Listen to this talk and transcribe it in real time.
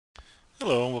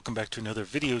Hello and welcome back to another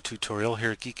video tutorial here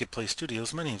at GeekatPlay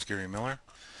Studios. My name is Gary Miller.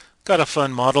 Got a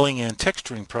fun modeling and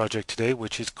texturing project today,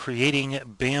 which is creating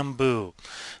bamboo.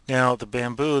 Now the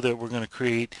bamboo that we're going to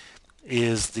create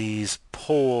is these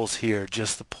poles here,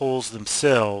 just the poles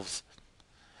themselves.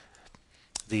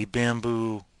 The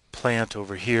bamboo plant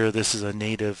over here, this is a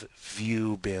native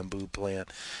view bamboo plant,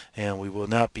 and we will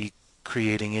not be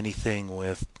creating anything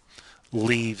with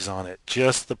leaves on it,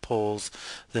 just the poles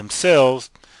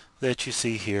themselves that you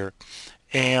see here.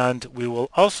 And we will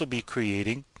also be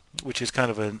creating, which is kind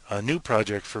of a new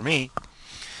project for me,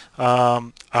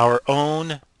 our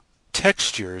own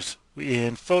textures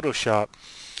in Photoshop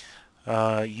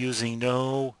using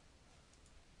no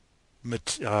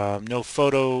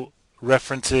photo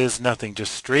references, nothing,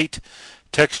 just straight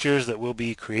textures that we'll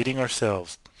be creating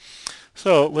ourselves.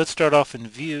 So let's start off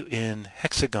in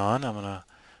Hexagon. I'm going to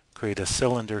create a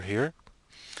cylinder here,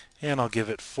 and I'll give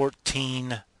it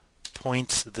 14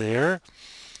 points there.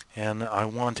 And I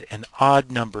want an odd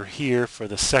number here for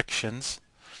the sections,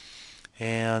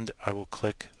 and I will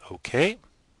click OK.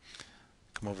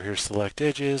 Come over here, select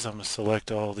edges. I'm going to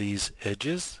select all these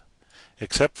edges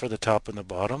except for the top and the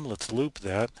bottom. Let's loop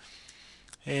that,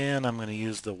 and I'm going to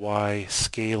use the Y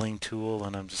scaling tool,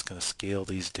 and I'm just going to scale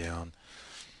these down.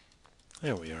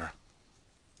 There we are.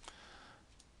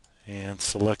 And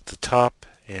select the top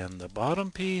and the bottom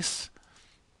piece,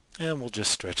 and we'll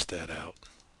just stretch that out.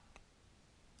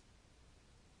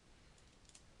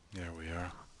 There we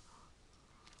are.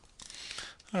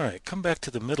 Alright, come back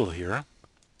to the middle here.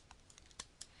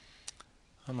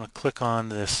 I'm going to click on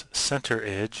this center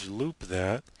edge, loop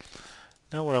that.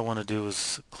 Now what I want to do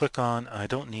is click on, I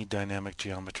don't need dynamic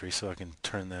geometry, so I can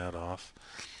turn that off.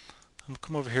 I'm going to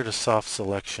come over here to soft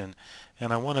selection,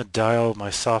 and I want to dial my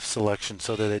soft selection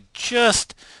so that it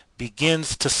just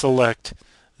begins to select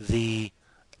the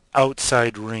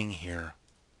outside ring here.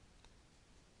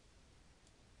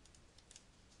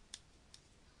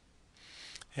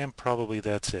 And probably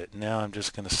that's it. Now I'm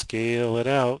just going to scale it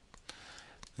out.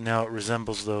 Now it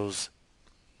resembles those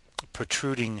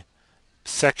protruding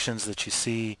sections that you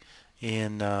see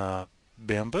in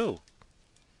bamboo.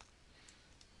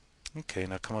 Okay,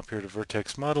 now come up here to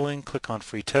vertex modeling, click on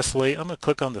free tessellate. I'm going to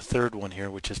click on the third one here,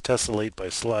 which is tessellate by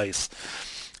slice,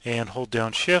 and hold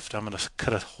down shift. I'm going to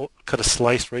cut a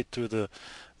slice right through the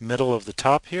middle of the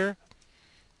top here.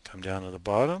 Come down to the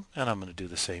bottom, and I'm going to do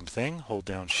the same thing. Hold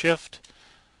down shift,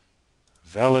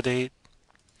 validate,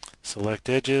 select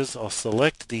edges. I'll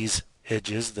select these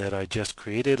edges that I just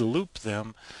created, loop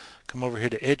them, come over here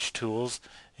to edge tools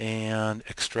and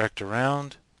extract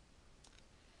around,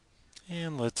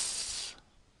 and let's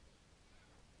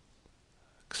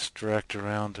extract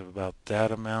around to about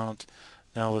that amount.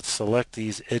 Now let's select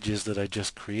these edges that I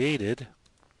just created,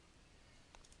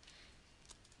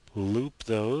 loop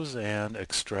those and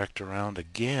extract around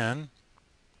again.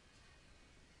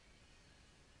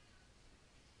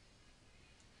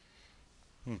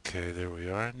 Okay, there we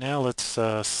are. Now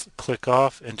let's click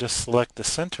off and just select the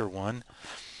center one.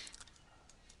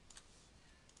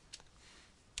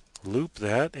 Loop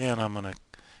that, and I'm going to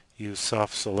use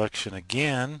soft selection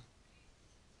again.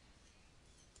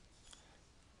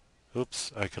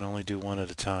 Oops, I can only do one at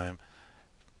a time.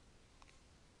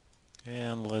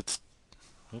 And oops,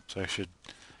 I should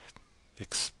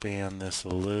expand this a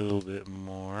little bit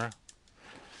more.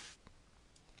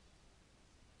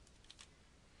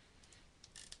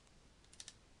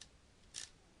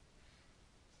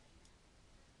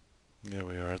 There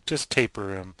we are. Just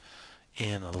taper them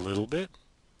in a little bit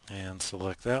and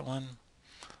select that one,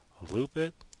 loop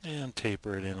it, and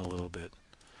taper it in a little bit.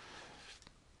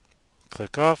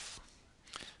 Click off,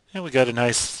 and we got a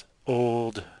nice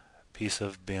old piece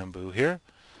of bamboo here.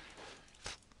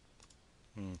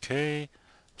 Okay,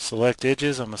 select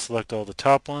edges. I'm going to select all the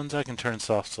top ones. I can turn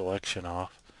soft selection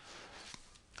off.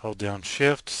 Hold down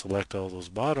shift, select all those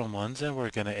bottom ones, and we're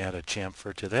going to add a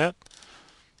chamfer to that.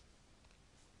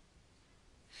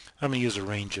 I'm going to use a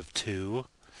range of 2.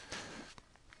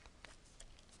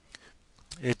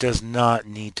 It does not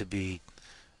need to be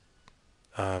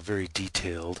very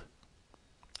detailed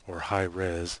or high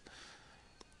res.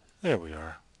 There we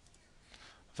are.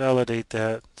 Validate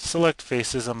that. Select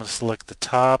faces. I'm going to select the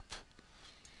top.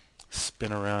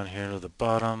 Spin around here to the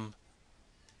bottom.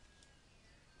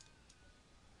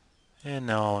 And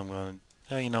now I'm going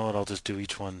to, you know what, I'll just do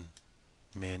each one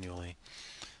manually.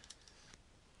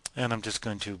 And I'm just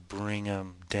going to bring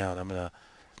them down. I'm going to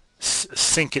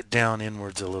sink it down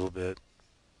inwards a little bit.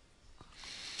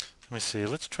 Let me see.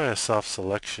 Let's try a soft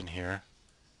selection here.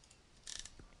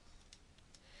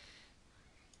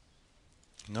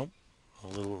 Nope. A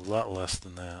lot less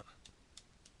than that.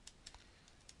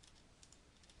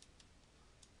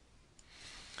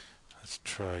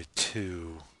 try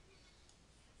 2.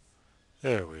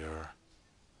 There we are.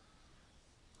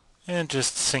 And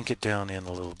just sink it down in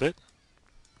a little bit.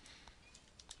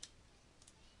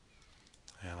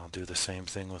 And I'll do the same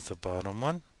thing with the bottom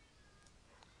one.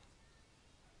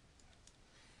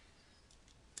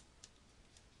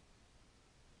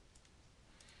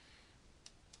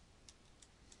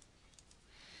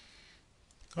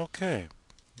 Okay,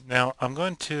 now I'm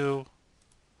going to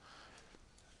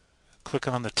click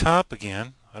on the top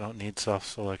again. I don't need soft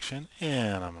selection,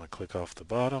 and I'm going to click on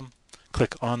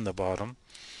the bottom,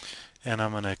 and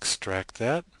I'm going to extract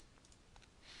that,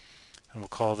 and we'll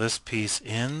call this piece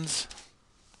ends,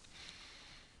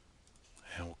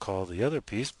 and we'll call the other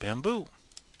piece bamboo.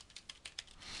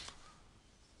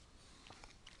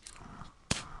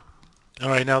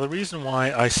 Alright, now the reason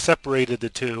why I separated the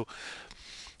two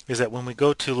is that when we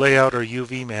go to layout our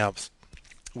UV maps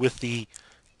with the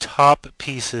top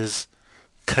pieces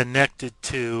connected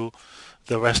to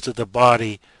the rest of the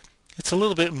body, it's a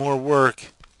little bit more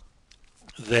work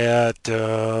that,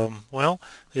 well,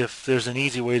 if there's an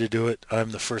easy way to do it,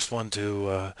 I'm the first one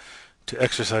to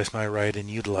exercise my right in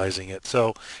utilizing it.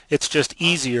 So it's just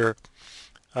easier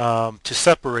to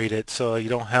separate it so you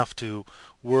don't have to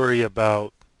worry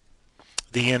about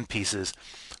the end pieces.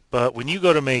 But when you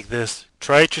go to make this,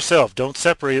 try it yourself. Don't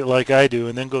separate it like I do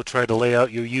and then go try to lay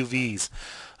out your UVs.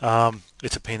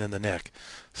 It's a pain in the neck.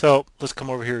 So let's come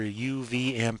over here to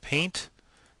UV and paint,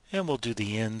 and we'll do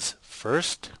the ends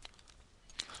first.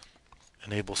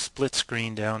 Enable split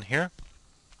screen down here.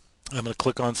 I'm going to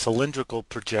click on cylindrical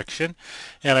projection,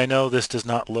 and I know this does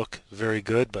not look very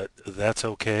good, but that's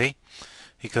okay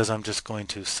because I'm just going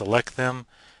to select them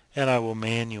and I will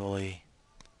manually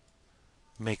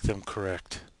make them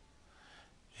correct.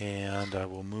 And I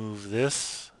will move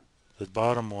this, the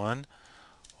bottom one,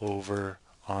 over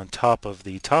on top of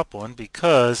the top one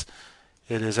because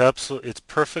it's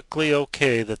perfectly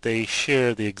okay that they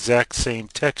share the exact same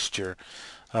texture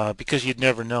because you'd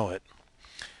never know it.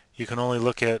 You can only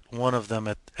look at one of them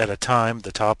at a time,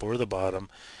 the top or the bottom,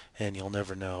 and you'll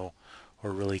never know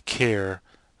or really care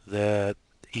that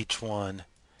each one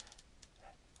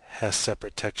has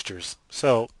separate textures.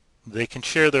 So they can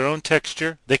share their own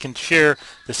texture, they can share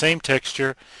the same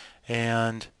texture,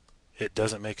 and it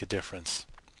doesn't make a difference.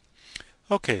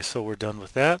 Okay, so we're done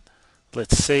with that.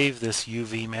 Let's save this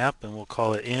UV map and we'll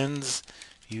call it ends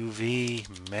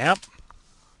UV map.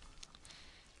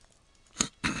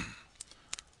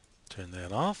 Turn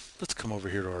that off. Let's come over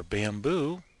here to our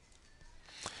bamboo,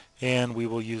 and we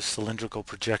will use cylindrical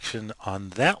projection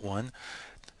on that one.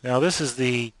 Now this is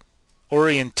the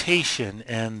orientation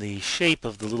and the shape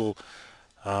of the little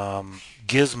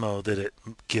gizmo that it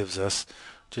gives us,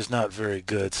 which is not very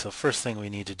good. So first thing we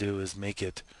need to do is make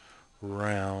it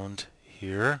round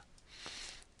here.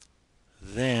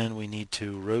 Then we need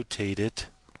to rotate it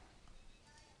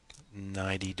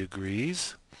 90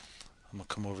 degrees. I'm going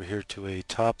to come over here to a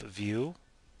top view.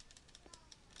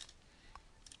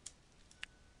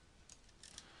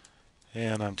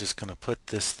 And I'm just going to put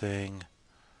this thing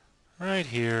right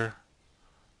here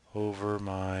over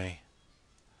my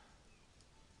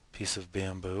piece of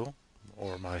bamboo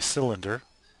or my cylinder.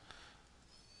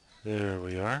 There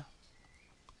we are.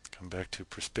 Come back to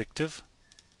perspective.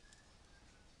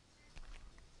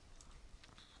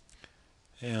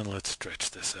 And let's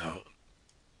stretch this out.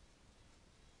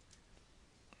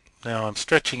 Now I'm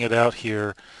stretching it out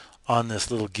here on this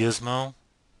little gizmo.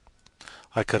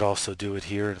 I could also do it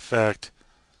here. In fact,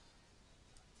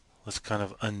 let's kind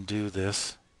of undo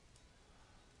this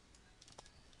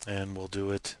and we'll do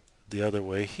it the other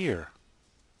way here.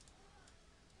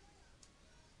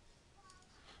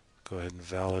 Go ahead and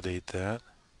validate that.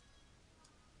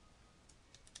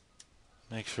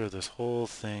 Make sure this whole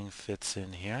thing fits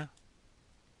in here.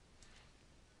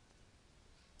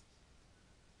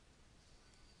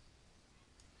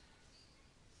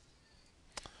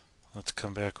 Let's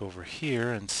come back over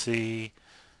here and see.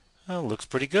 Oh, looks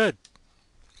pretty good.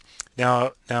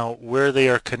 Now where they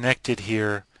are connected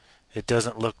here, it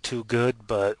doesn't look too good,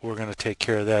 but we're going to take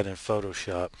care of that in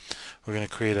Photoshop. We're going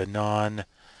to create we're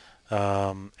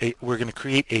going to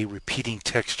create a repeating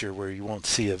texture where you won't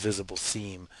see a visible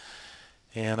seam.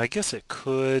 And I guess it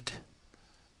could.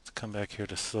 Let's come back here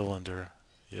to cylinder.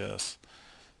 Yes,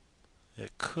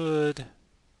 it could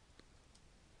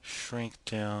shrink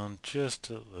down just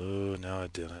a... Oh, no,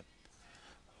 it didn't.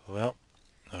 Well,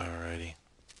 alrighty.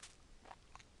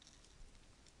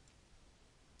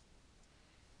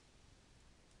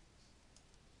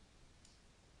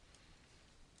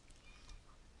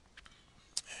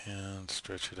 And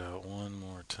stretch it out one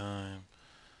more time.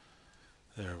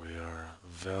 There we are.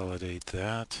 Validate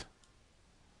that.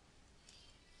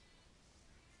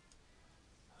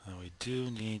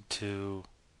 do need to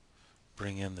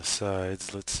bring in the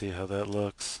sides. Let's see how that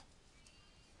looks.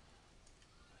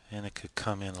 And it could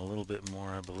come in a little bit more,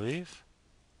 I believe.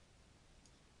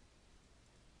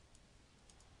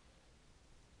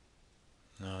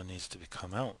 No, it needs to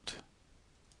come out.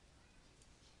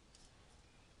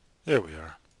 There we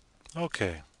are.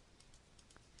 Okay.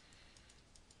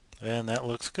 And that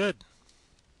looks good.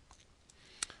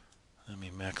 Let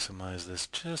me maximize this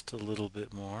just a little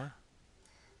bit more.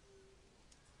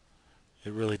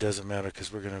 It really doesn't matter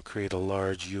because we're going to create a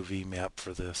large UV map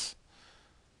for this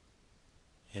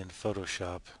in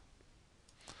Photoshop.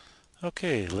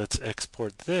 Okay, let's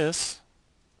export this.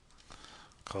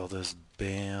 Call this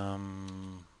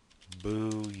Bamboo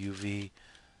UV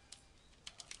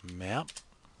map.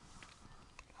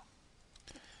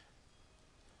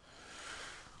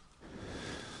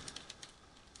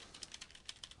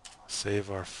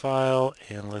 Save our file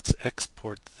and let's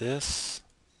export this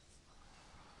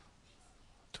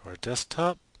to our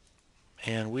desktop.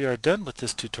 And we are done with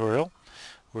this tutorial.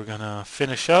 We're going to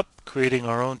finish up creating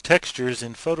our own textures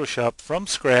in Photoshop from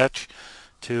scratch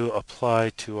to apply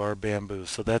to our bamboo.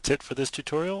 So that's it for this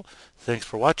tutorial. Thanks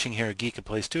for watching here at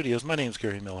GeekatPlay Studios. My name is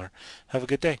Gary Miller. Have a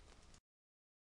good day.